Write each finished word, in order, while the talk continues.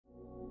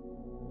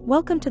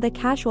Welcome to the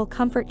Casual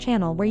Comfort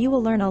channel, where you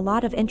will learn a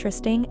lot of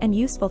interesting and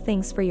useful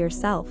things for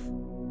yourself.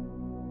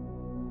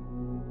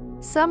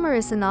 Summer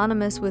is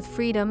synonymous with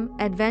freedom,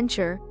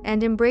 adventure,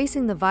 and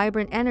embracing the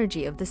vibrant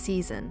energy of the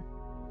season.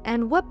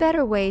 And what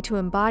better way to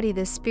embody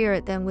this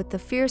spirit than with the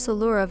fierce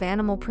allure of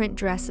animal print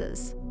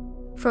dresses?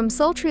 From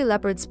sultry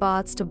leopard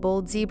spots to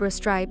bold zebra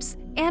stripes,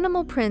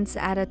 animal prints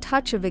add a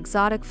touch of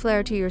exotic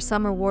flair to your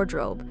summer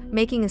wardrobe,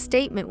 making a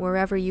statement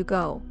wherever you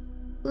go.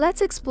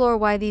 Let's explore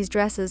why these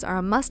dresses are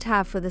a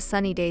must-have for the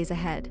sunny days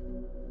ahead.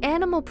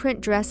 Animal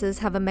print dresses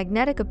have a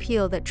magnetic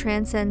appeal that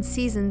transcends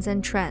seasons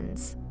and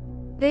trends.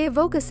 They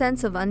evoke a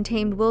sense of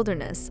untamed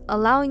wilderness,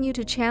 allowing you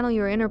to channel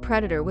your inner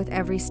predator with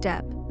every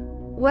step.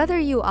 Whether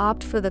you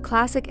opt for the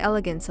classic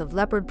elegance of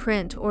leopard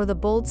print or the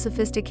bold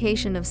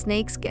sophistication of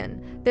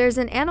snakeskin, there's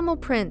an animal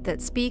print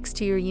that speaks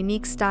to your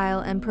unique style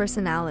and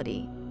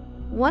personality.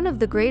 One of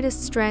the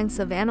greatest strengths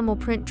of animal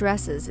print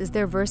dresses is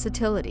their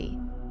versatility.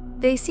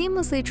 They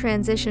seamlessly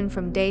transition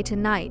from day to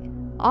night,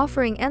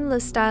 offering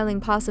endless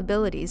styling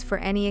possibilities for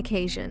any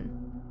occasion.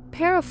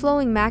 Pair a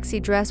flowing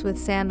maxi dress with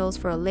sandals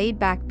for a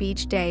laid-back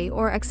beach day,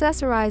 or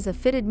accessorize a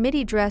fitted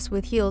midi dress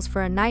with heels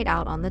for a night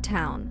out on the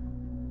town.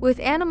 With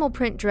animal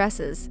print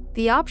dresses,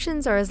 the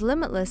options are as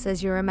limitless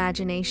as your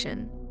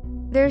imagination.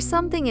 There's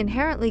something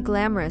inherently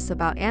glamorous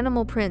about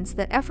animal prints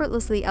that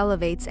effortlessly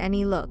elevates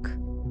any look.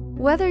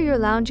 Whether you're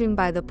lounging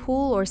by the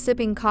pool or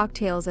sipping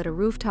cocktails at a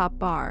rooftop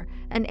bar,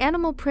 an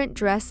animal print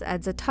dress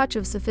adds a touch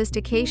of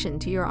sophistication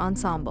to your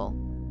ensemble.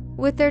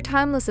 With their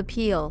timeless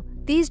appeal,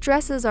 these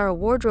dresses are a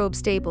wardrobe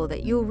staple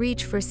that you'll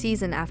reach for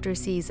season after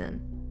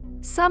season.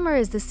 Summer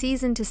is the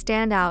season to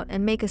stand out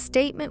and make a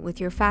statement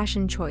with your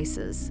fashion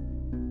choices.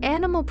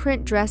 Animal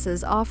print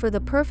dresses offer the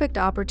perfect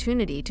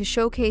opportunity to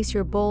showcase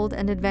your bold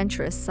and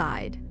adventurous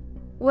side.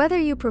 Whether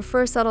you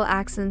prefer subtle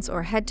accents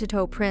or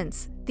head-to-toe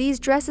prints, these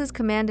dresses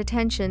command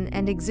attention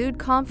and exude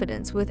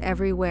confidence with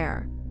every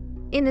wear.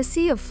 In a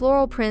sea of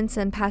floral prints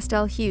and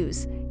pastel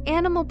hues,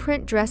 animal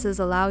print dresses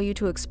allow you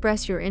to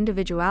express your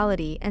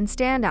individuality and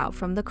stand out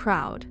from the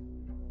crowd.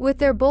 With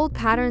their bold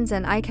patterns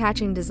and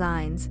eye-catching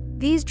designs,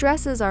 these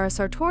dresses are a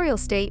sartorial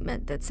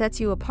statement that sets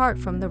you apart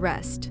from the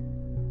rest.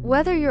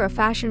 Whether you're a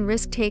fashion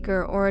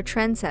risk-taker or a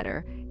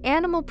trendsetter,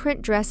 animal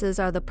print dresses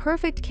are the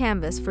perfect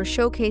canvas for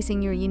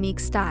showcasing your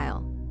unique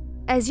style.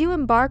 As you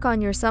embark on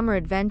your summer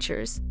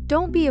adventures,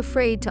 don't be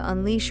afraid to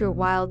unleash your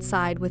wild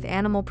side with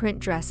animal print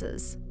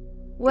dresses.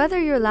 Whether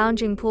you're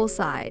lounging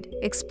poolside,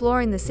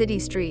 exploring the city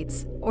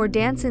streets, or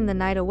dancing the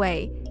night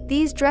away,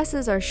 these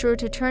dresses are sure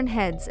to turn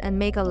heads and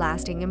make a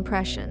lasting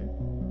impression.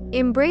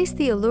 Embrace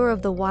the allure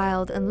of the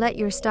wild and let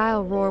your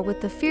style roar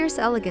with the fierce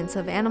elegance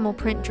of animal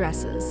print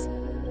dresses.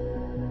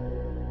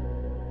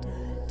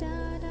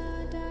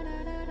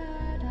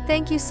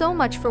 Thank you so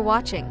much for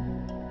watching.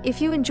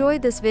 If you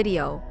enjoyed this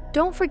video,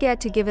 don't forget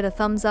to give it a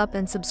thumbs up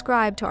and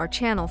subscribe to our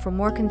channel for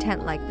more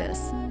content like this.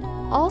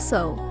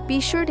 Also, be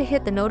sure to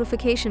hit the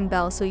notification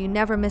bell so you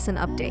never miss an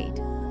update.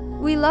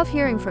 We love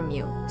hearing from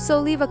you, so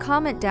leave a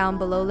comment down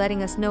below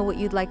letting us know what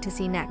you'd like to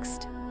see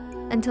next.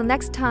 Until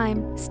next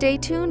time, stay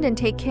tuned and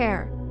take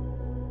care.